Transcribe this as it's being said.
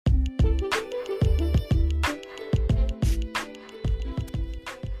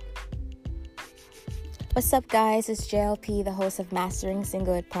What's up, guys? It's JLP, the host of Mastering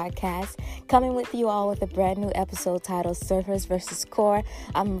Singlehood podcast, coming with you all with a brand new episode titled Surface versus Core.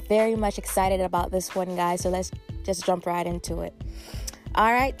 I'm very much excited about this one, guys, so let's just jump right into it.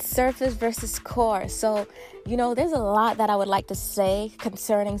 All right, surface versus core. So, there's a lot that I would like to say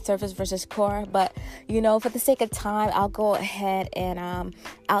concerning surface versus core, but, for the sake of time, I'll go ahead and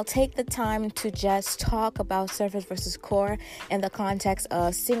I'll take the time to just talk about surface versus core in the context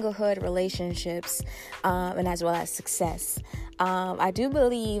of singlehood, relationships, and as well as success. I do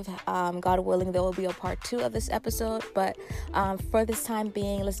believe, God willing, there will be a part 2 of this episode, but for this time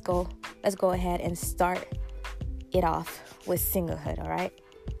being, let's go ahead and start it off with singlehood. All right,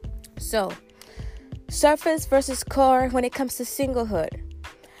 so surface versus core when it comes to singlehood.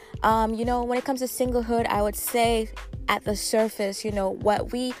 When it comes to singlehood, I would say at the surface,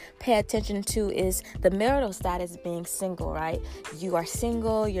 what we pay attention to is the marital status being single, right? You are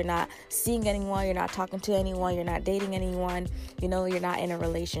single, you're not seeing anyone, you're not talking to anyone, you're not dating anyone, you're not in a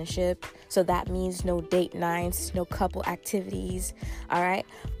relationship. So that means no date nights, no couple activities, all right?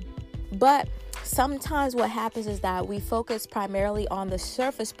 But sometimes what happens is that we focus primarily on the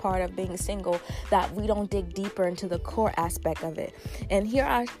surface part of being single, that we don't dig deeper into the core aspect of it. And here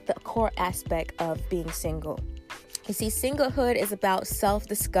are the core aspect of being single. You see, singlehood is about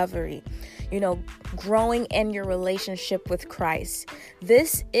self-discovery, growing in your relationship with Christ.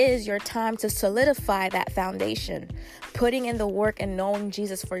 This is your time to solidify that foundation, putting in the work and knowing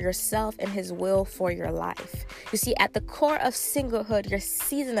Jesus for yourself and his will for your life. You see, at the core of singlehood, your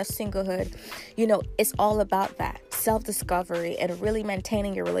season of singlehood, it's all about that self-discovery and really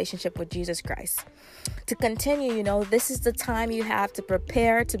maintaining your relationship with Jesus Christ. To continue, this is the time you have to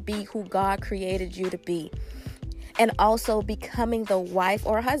prepare to be who God created you to be. And also becoming the wife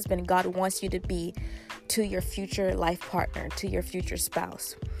or husband God wants you to be to your future life partner, to your future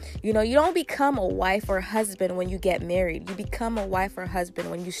spouse. You don't become a wife or husband when you get married. You become a wife or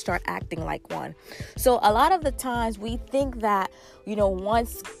husband when you start acting like one. So a lot of the times we think that,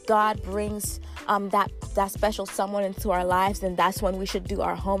 once God brings that special someone into our lives, then that's when we should do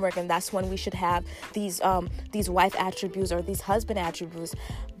our homework, and that's when we should have these wife attributes or these husband attributes.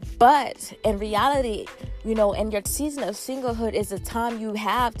 But in reality, in your season of singlehood is the time you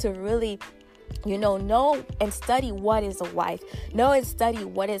have to really know and study what is a wife. Know and study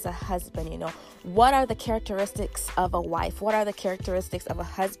what is a husband. What are the characteristics of a wife? What are the characteristics of a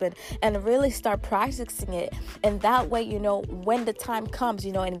husband? And really start practicing it. And that way, when the time comes,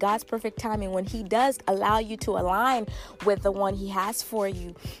 in God's perfect timing, when he does allow you to align with the one he has for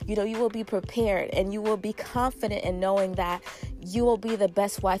you, you will be prepared and you will be confident in knowing that you will be the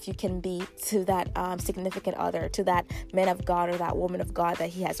best wife you can be to that significant other, to that man of God or that woman of God that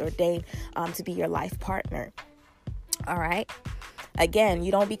he has ordained to be your life partner. All right. Again,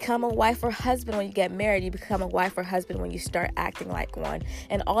 you don't become a wife or husband when you get married. You become a wife or husband when you start acting like one.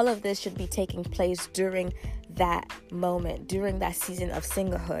 And all of this should be taking place during that moment, during that season of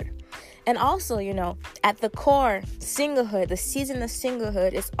singlehood. And also, at the core, singlehood, the season of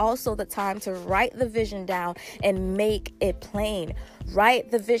singlehood is also the time to write the vision down and make it plain.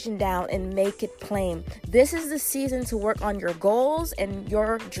 Write the vision down and make it plain. This is the season to work on your goals and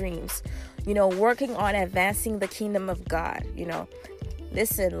your dreams. Working on advancing the kingdom of God.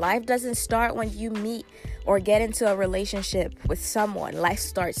 Listen, life doesn't start when you meet or get into a relationship with someone. Life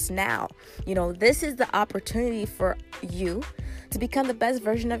starts now. This is the opportunity for you to become the best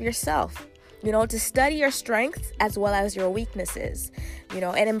version of yourself. To study your strengths as well as your weaknesses,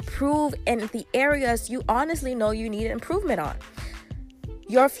 and improve in the areas you honestly know you need improvement on.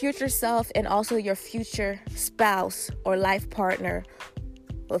 Your future self and also your future spouse or life partner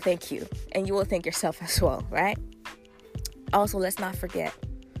will thank you, and you will thank yourself as well, right? Also, let's not forget,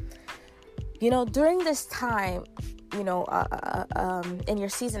 during this time, in your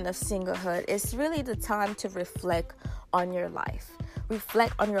season of singlehood, it's really the time to reflect on your life.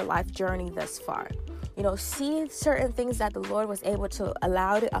 Reflect on your life journey thus far. See certain things that the Lord was able to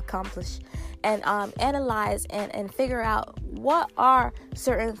allow to accomplish, and analyze and figure out what are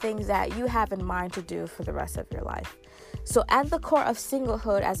certain things that you have in mind to do for the rest of your life. So at the core of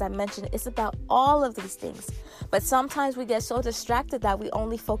singlehood, as I mentioned, it's about all of these things. But sometimes we get so distracted that we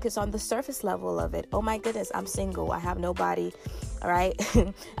only focus on the surface level of it. Oh my goodness, I'm single. I have nobody. All right.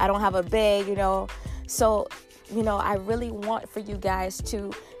 I don't have a babe, So, I really want for you guys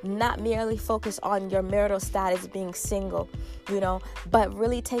to not merely focus on your marital status being single, but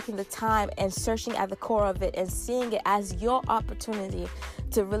really taking the time and searching at the core of it and seeing it as your opportunity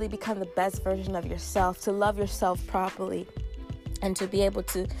to really become the best version of yourself, to love yourself properly, and to be able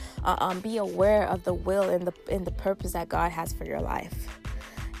to be aware of the will and the purpose that God has for your life.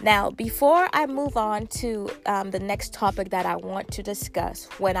 Now, before I move on to the next topic that I want to discuss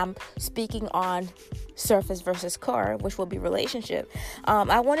when I'm speaking on surface versus core, which will be relationship,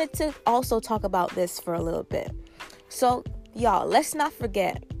 I wanted to also talk about this for a little bit. So, y'all, let's not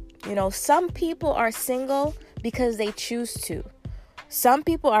forget, some people are single because they choose to. Some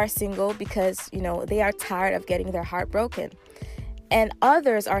people are single because, they are tired of getting their heart broken. And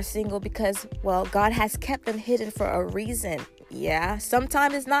others are single because, God has kept them hidden for a reason. Yeah,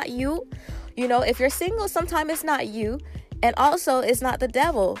 sometimes it's not you. If you're single, sometimes it's not you. And also, it's not the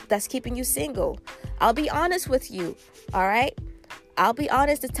devil that's keeping you single. I'll be honest with you, all right? I'll be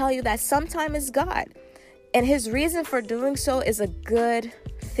honest to tell you that sometimes it's God. And his reason for doing so is a good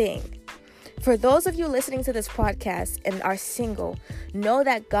thing. For those of you listening to this podcast and are single, know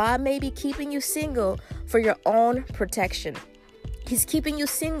that God may be keeping you single for your own protection. He's keeping you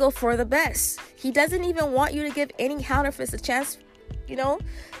single for the best. He doesn't even want you to give any counterfeits a chance,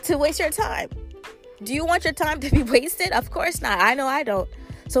 to waste your time. Do you want your time to be wasted? Of course not. I know I don't.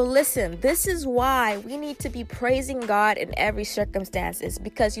 So listen, this is why we need to be praising God in every circumstances,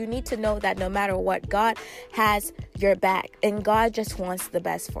 because you need to know that no matter what, God has your back and God just wants the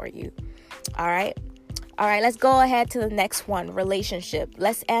best for you. All right, let's go ahead to the next one, relationship.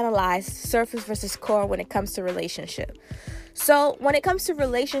 Let's analyze surface versus core when it comes to relationship. So when it comes to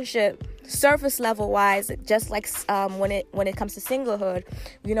relationship, surface level wise, just like when it comes to singlehood,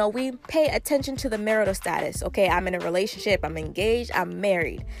 we pay attention to the marital status. Okay, I'm in a relationship, I'm engaged, I'm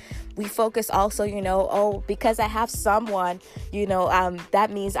married. We focus also, because I have someone, that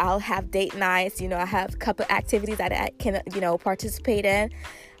means I'll have date nights, I have a couple activities that I can, participate in.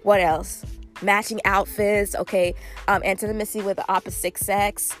 What else? Matching outfits, okay, intimacy with the opposite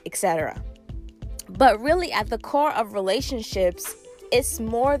sex, etc. But really, at the core of relationships, it's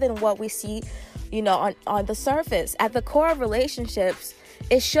more than what we see, on the surface. At the core of relationships,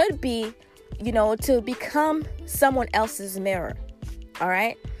 it should be, to become someone else's mirror, all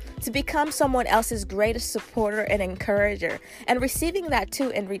right? To become someone else's greatest supporter and encourager, and receiving that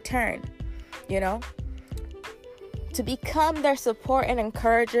too in return, to become their support and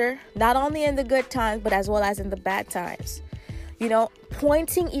encourager, not only in the good times, but as well as in the bad times.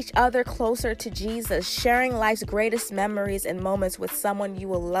 Pointing each other closer to Jesus, sharing life's greatest memories and moments with someone you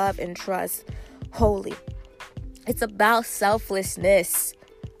will love and trust wholly. It's about selflessness.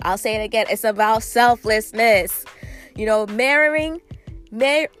 I'll say it again. It's about selflessness. Marrying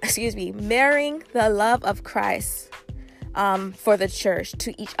the love of Christ for the church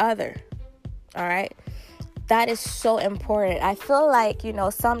to each other. All right. That is so important. I feel like,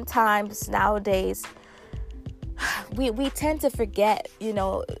 sometimes nowadays, we tend to forget,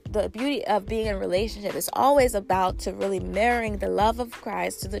 the beauty of being in a relationship is always about to really marrying the love of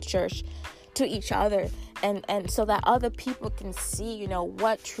Christ to the church, to each other, and so that other people can see,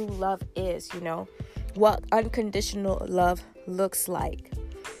 what true love is, what unconditional love looks like.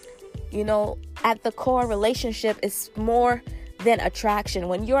 At the core, relationship is more than attraction.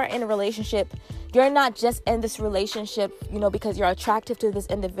 When you're in a relationship, you're not just in this relationship, because you're attractive to this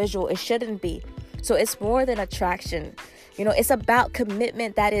individual. It shouldn't be. So it's more than attraction. It's about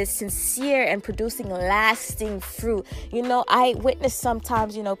commitment that is sincere and producing lasting fruit. I witness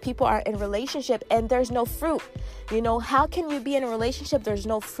sometimes, people are in relationship and there's no fruit. How can you be in a relationship? There's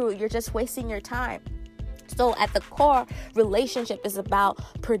no fruit. You're just wasting your time. So at the core, relationship is about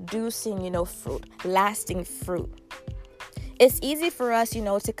producing, fruit, lasting fruit. It's easy for us,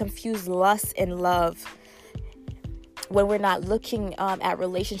 to confuse lust and love when we're not looking at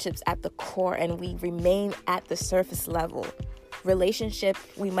relationships at the core and we remain at the surface level. Relationship,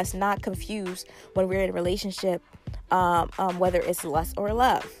 we must not confuse when we're in a relationship, whether it's lust or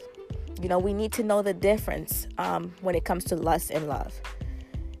love. We need to know the difference when it comes to lust and love.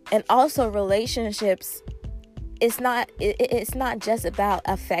 And also relationships, it's not just about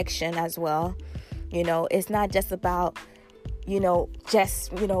affection as well. It's not just about,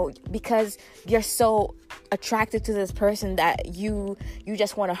 because you're so attracted to this person that you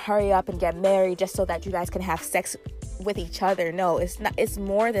just want to hurry up and get married just so that you guys can have sex with each other. No, it's not. It's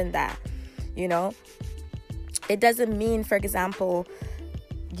more than that. It doesn't mean, for example,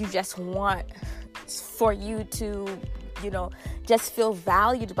 you just want for you to, just feel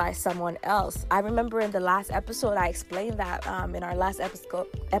valued by someone else. I remember in the last episode, I explained that in our last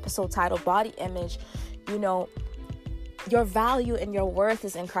episode titled Body Image, your value and your worth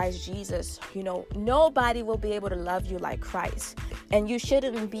is in Christ Jesus. Nobody will be able to love you like Christ. And you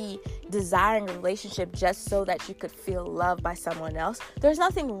shouldn't be desiring a relationship just so that you could feel loved by someone else. There's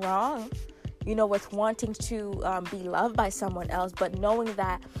nothing wrong, with wanting to be loved by someone else, but knowing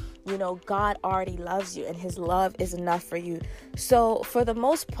that, God already loves you and his love is enough for you. So for the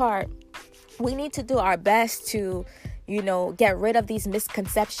most part, we need to do our best to get rid of these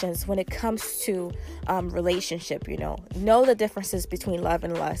misconceptions when it comes to relationship. Know the differences between love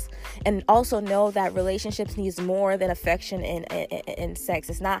and lust, and also know that relationships needs more than affection and sex.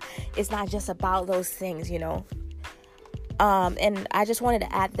 It's not just about those things. And I just wanted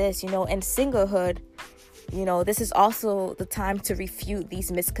to add this, in singlehood, this is also the time to refute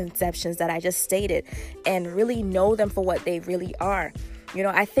these misconceptions that I just stated and really know them for what they really are.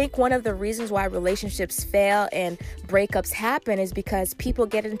 I think one of the reasons why relationships fail and breakups happen is because people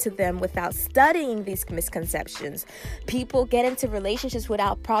get into them without studying these misconceptions. People get into relationships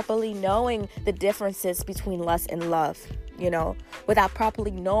without properly knowing the differences between lust and love, without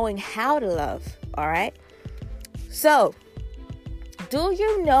properly knowing how to love. All right. So, do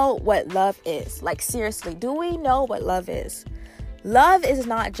you know what love is? Like, seriously, do we know what love is? Love is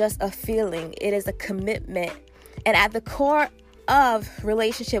not just a feeling. It is a commitment. And at the core of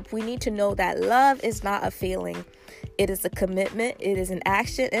relationship, we need to know that love is not a feeling. It is a commitment. It is an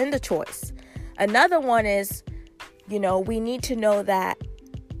action and a choice. Another one is, we need to know that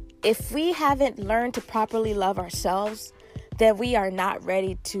if we haven't learned to properly love ourselves, then we are not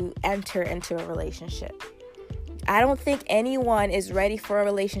ready to enter into a relationship. I don't think anyone is ready for a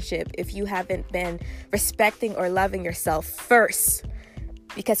relationship if you haven't been respecting or loving yourself first.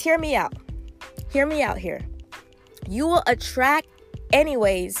 Because hear me out here. You will attract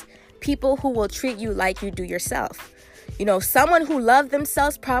anyways people who will treat you like you do yourself. Someone who loves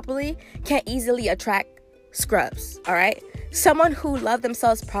themselves properly can't easily attract scrubs, all right? Someone who loves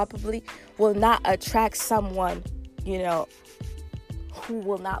themselves properly will not attract someone, who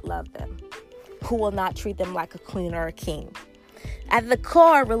will not love them, who will not treat them like a queen or a king. At the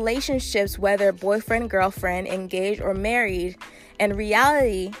core, relationships, whether boyfriend, girlfriend, engaged, or married, in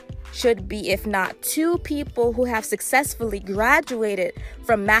reality should be, if not two people who have successfully graduated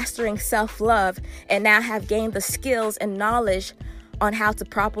from mastering self-love and now have gained the skills and knowledge on how to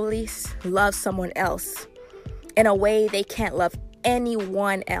properly love someone else in a way they can't love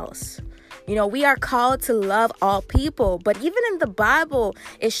anyone else. We are called to love all people, but even in the Bible,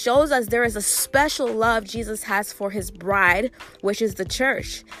 it shows us there is a special love Jesus has for his bride, which is the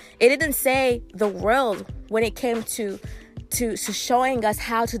church. It didn't say the world when it came to showing us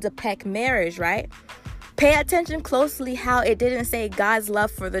how to depict marriage, right? Pay attention closely how it didn't say God's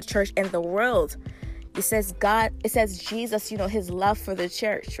love for the church and the world. It says Jesus, his love for the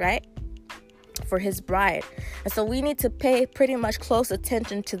church, right? For his bride. And so we need to pay pretty much close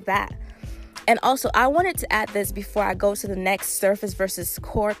attention to that. And also, I wanted to add this before I go to the next surface versus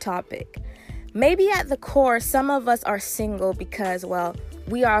core topic. Maybe at the core, some of us are single because,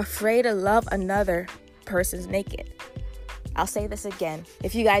 we are afraid to love another person's naked. I'll say this again,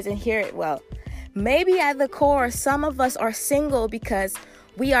 if you guys didn't hear it well. Maybe at the core, some of us are single because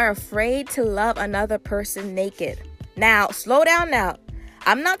we are afraid to love another person naked. Now, slow down now.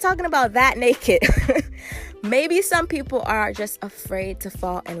 I'm not talking about that naked. Maybe some people are just afraid to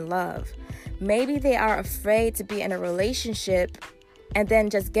fall in love. Maybe they are afraid to be in a relationship and then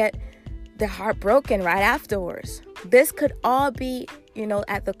just get their heart broken right afterwards. This could all be,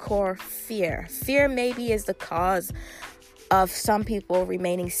 at the core, fear. Fear maybe is the cause of some people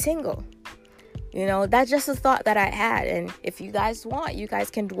remaining single. That's just a thought that I had. And if you guys want, you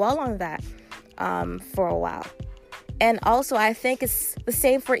guys can dwell on that for a while. And also, I think it's the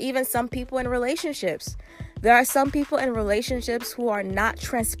same for even some people in relationships. There are some people in relationships who are not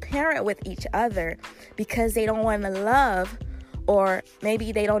transparent with each other because they don't want to love, or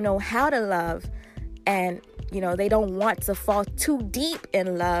maybe they don't know how to love, and they don't want to fall too deep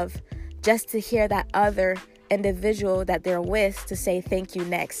in love just to hear that other individual that they're with to say thank you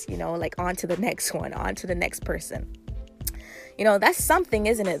next, like on to the next one, on to the next person. That's something,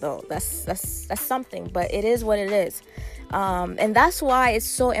 isn't it, though? That's something, but it is what it is. And that's why it's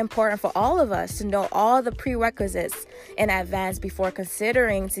so important for all of us to know all the prerequisites in advance before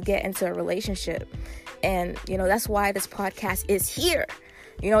considering to get into a relationship. And, that's why this podcast is here,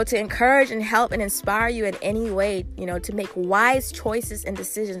 to encourage and help and inspire you in any way, to make wise choices and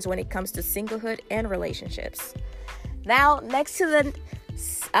decisions when it comes to singlehood and relationships. Now, next to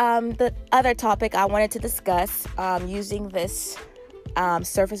the other topic I wanted to discuss, using this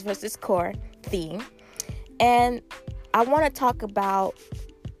surface versus core theme, and I want to talk about,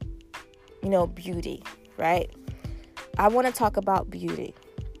 beauty, right? I want to talk about beauty.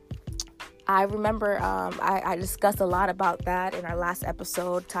 I remember I discussed a lot about that in our last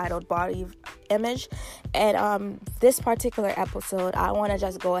episode titled Body Image. And this particular episode, I want to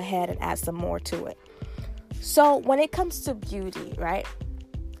just go ahead and add some more to it. So when it comes to beauty, right?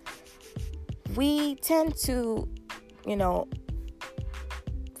 we tend to,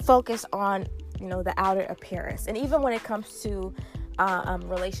 focus on, the outer appearance. And even when it comes to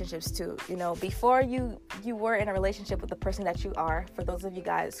relationships too, before you were in a relationship with the person that you are, for those of you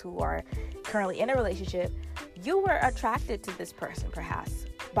guys who are currently in a relationship, you were attracted to this person perhaps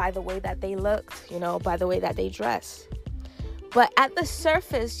by the way that they looked, by the way that they dressed. But at the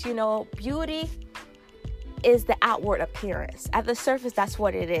surface, beauty is the outward appearance. At the surface, that's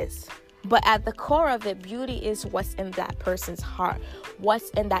what it is. But at the core of it, beauty is what's in that person's heart, what's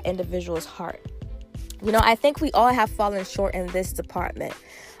in that individual's heart. I think we all have fallen short in this department,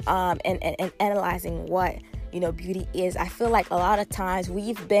 and analyzing what, beauty is. I feel like a lot of times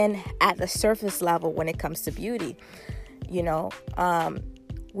we've been at the surface level when it comes to beauty.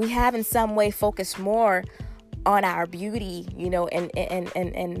 We have in some way focused more on our beauty,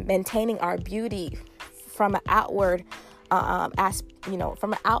 and maintaining our beauty from an outward,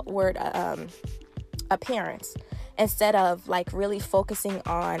 appearance, instead of like really focusing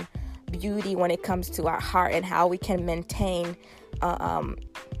on beauty when it comes to our heart and how we can maintain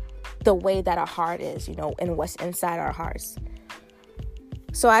the way that our heart is, and what's inside our hearts.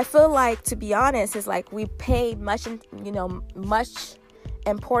 So I feel like, to be honest, it's like we pay much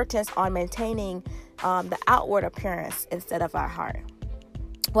importance on maintaining the outward appearance instead of our heart.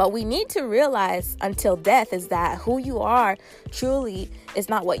 What we need to realize until death is that who you are truly is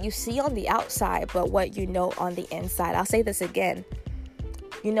not what you see on the outside, but what you know on the inside. I'll say this again.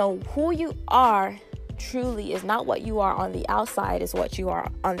 Who you are truly is not what you are on the outside, is what you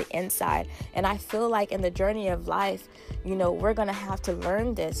are on the inside. And I feel like in the journey of life, we're going to have to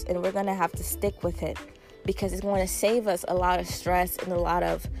learn this, and we're going to have to stick with it, because it's going to save us a lot of stress and a lot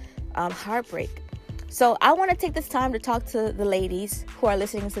of heartbreak. So I want to take this time to talk to the ladies who are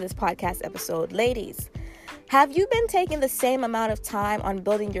listening to this podcast episode. Ladies, have you been taking the same amount of time on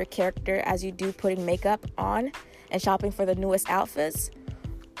building your character as you do putting makeup on and shopping for the newest outfits?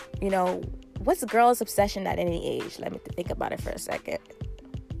 What's a girl's obsession at any age? Let me think about it for a second.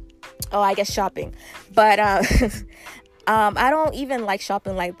 Oh, I guess shopping. But I don't even like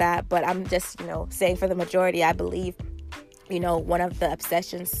shopping like that. But I'm just, saying for the majority, I believe, one of the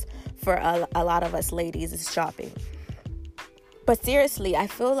obsessions for a lot of us ladies is shopping. But seriously, I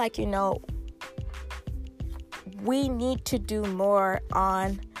feel like, we need to do more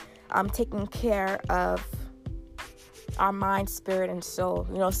on taking care of our mind, spirit, and soul.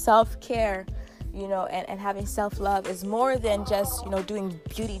 Self-care, and having self-love is more than just, doing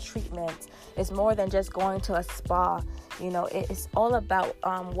beauty treatments. It's more than just going to a spa. It's all about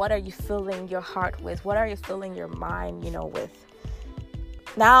what are you filling your heart with? What are you filling your mind, with?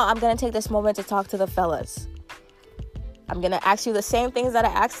 Now, I'm going to take this moment to talk to the fellas. I'm going to ask you the same things that I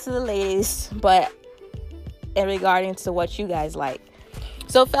asked to the ladies, but in regarding to what you guys like.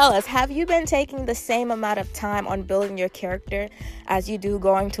 So, fellas, have you been taking the same amount of time on building your character as you do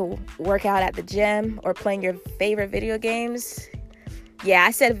going to work out at the gym or playing your favorite video games? Yeah,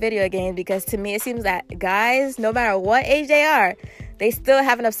 I said video games because to me it seems that guys, no matter what age they are, they still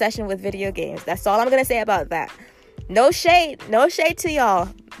have an obsession with video games. That's all I'm going to say about that. No shade to y'all,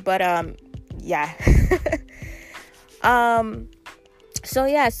 but yeah.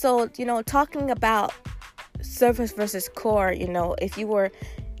 So talking about surface versus core, if you were,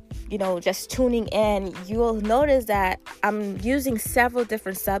 just tuning in, you'll notice that I'm using several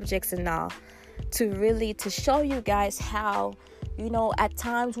different subjects and all to show you guys how, at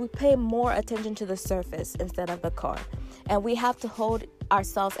times we pay more attention to the surface instead of the core. And we have to hold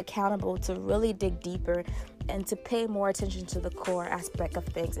ourselves accountable to really dig deeper and to pay more attention to the core aspect of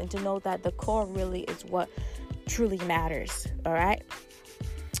things, and to know that the core really is what truly matters. All right.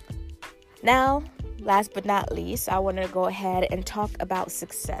 Now, last but not least, I want to go ahead and talk about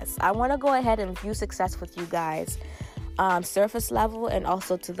success. I want to go ahead and view success with you guys, surface level and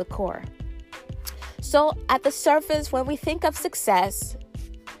also to the core. So at the surface, when we think of success,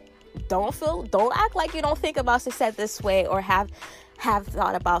 don't act like you don't think about success this way or have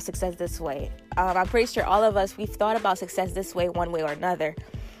thought about success this way. I'm pretty sure all of us, we've thought about success this way one way or another.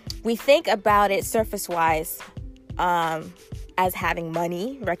 We think about it surface-wise, as having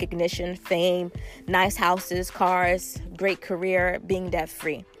money, recognition, fame, nice houses, cars, great career, being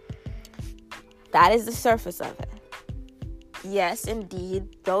debt-free. That is the surface of it. Yes,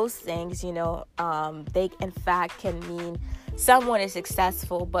 indeed, those things, they in fact can mean someone is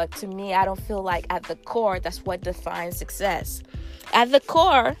successful, but to me, I don't feel like at the core, that's what defines success. At the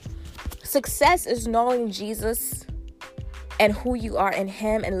core, success is knowing Jesus and who you are in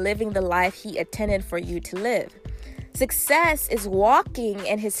Him and living the life He intended for you to live. Success is walking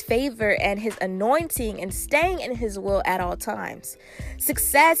in his favor and his anointing and staying in his will at all times.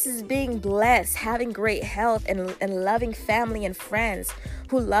 Success is being blessed, having great health, and loving family and friends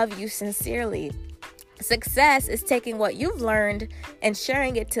who love you sincerely. Success is taking what you've learned and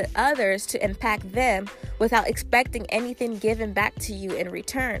sharing it to others to impact them without expecting anything given back to you in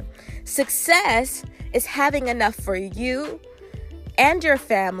return. Success is having enough for you and your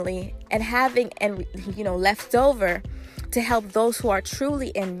family and having left over to help those who are truly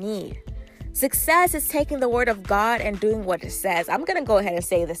in need. Success is taking the word of God and doing what it says. I'm going to go ahead and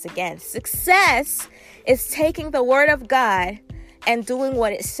say this again. Success is taking the word of God and doing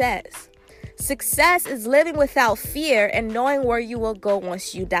what it says. Success is living without fear and knowing where you will go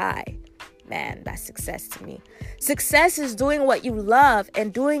once you die. Man, that's success to me. Success is doing what you love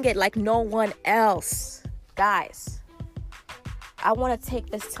and doing it like no one else. Guys, I want to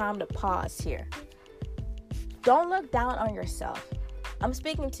take this time to pause here. Don't look down on yourself. I'm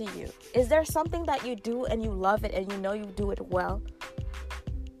speaking to you. Is there something that you do and you love it and you know you do it well?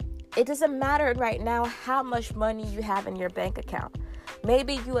 It doesn't matter right now how much money you have in your bank account.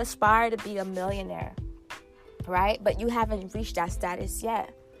 Maybe you aspire to be a millionaire, right? But you haven't reached that status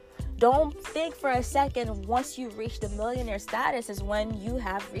yet. Don't think for a second once you reach the millionaire status is when you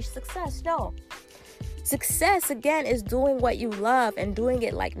have reached success. No. Success, again, is doing what you love and doing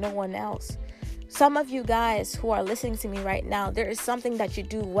it like no one else. Some of you guys who are listening to me right now, there is something that you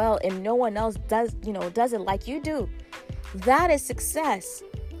do well and no one else does it like you do. That is success.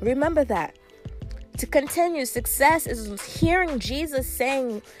 Remember that. To continue, success is hearing Jesus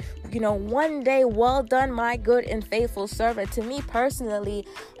saying, one day, well done, my good and faithful servant. To me personally,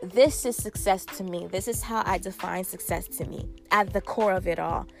 this is success to me. This is how I define success to me at the core of it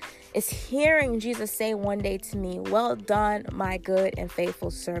all. It's hearing Jesus say one day to me, well done, my good and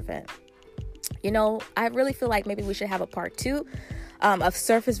faithful servant. I really feel like maybe we should have a part 2 of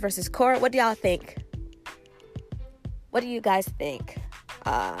surface versus core. What do y'all think? What do you guys think?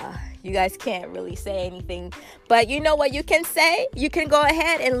 You guys can't really say anything, but you know what you can say? You can go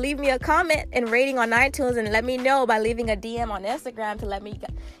ahead and leave me a comment and rating on iTunes and let me know by leaving a DM on Instagram to let me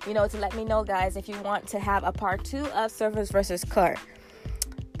know, guys, if you want to have a part 2 of surface versus core.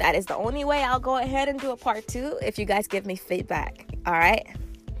 That is the only way I'll go ahead and do a part 2 if you guys give me feedback. All right.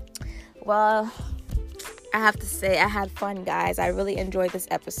 Well, I have to say I had fun, guys. I really enjoyed this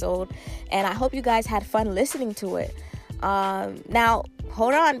episode and I hope you guys had fun listening to it. Now,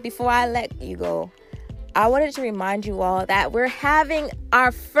 hold on, before I let you go, I wanted to remind you all that we're having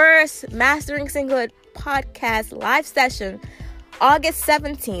our first Mastering Singlehood podcast live session August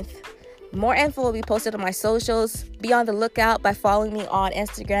 17th. More info will be posted on my socials. Be on the lookout by following me on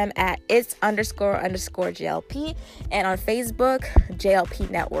Instagram at its__JLP and on Facebook, JLP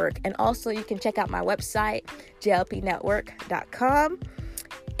Network. And also you can check out my website, jlpnetwork.com.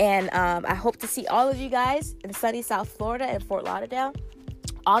 And I hope to see all of you guys in sunny South Florida and Fort Lauderdale,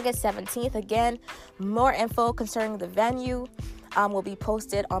 August 17th. Again, more info concerning the venue will be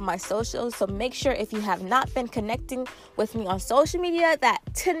posted on my socials. So make sure if you have not been connecting with me on social media that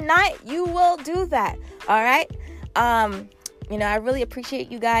tonight you will do that. All right. I really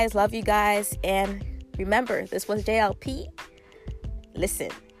appreciate you guys. Love you guys. And remember, this was JLP.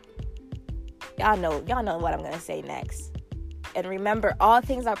 Listen, y'all know what I'm going to say next. And remember, all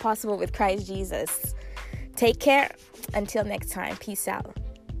things are possible with Christ Jesus. Take care. Until next time. Peace out.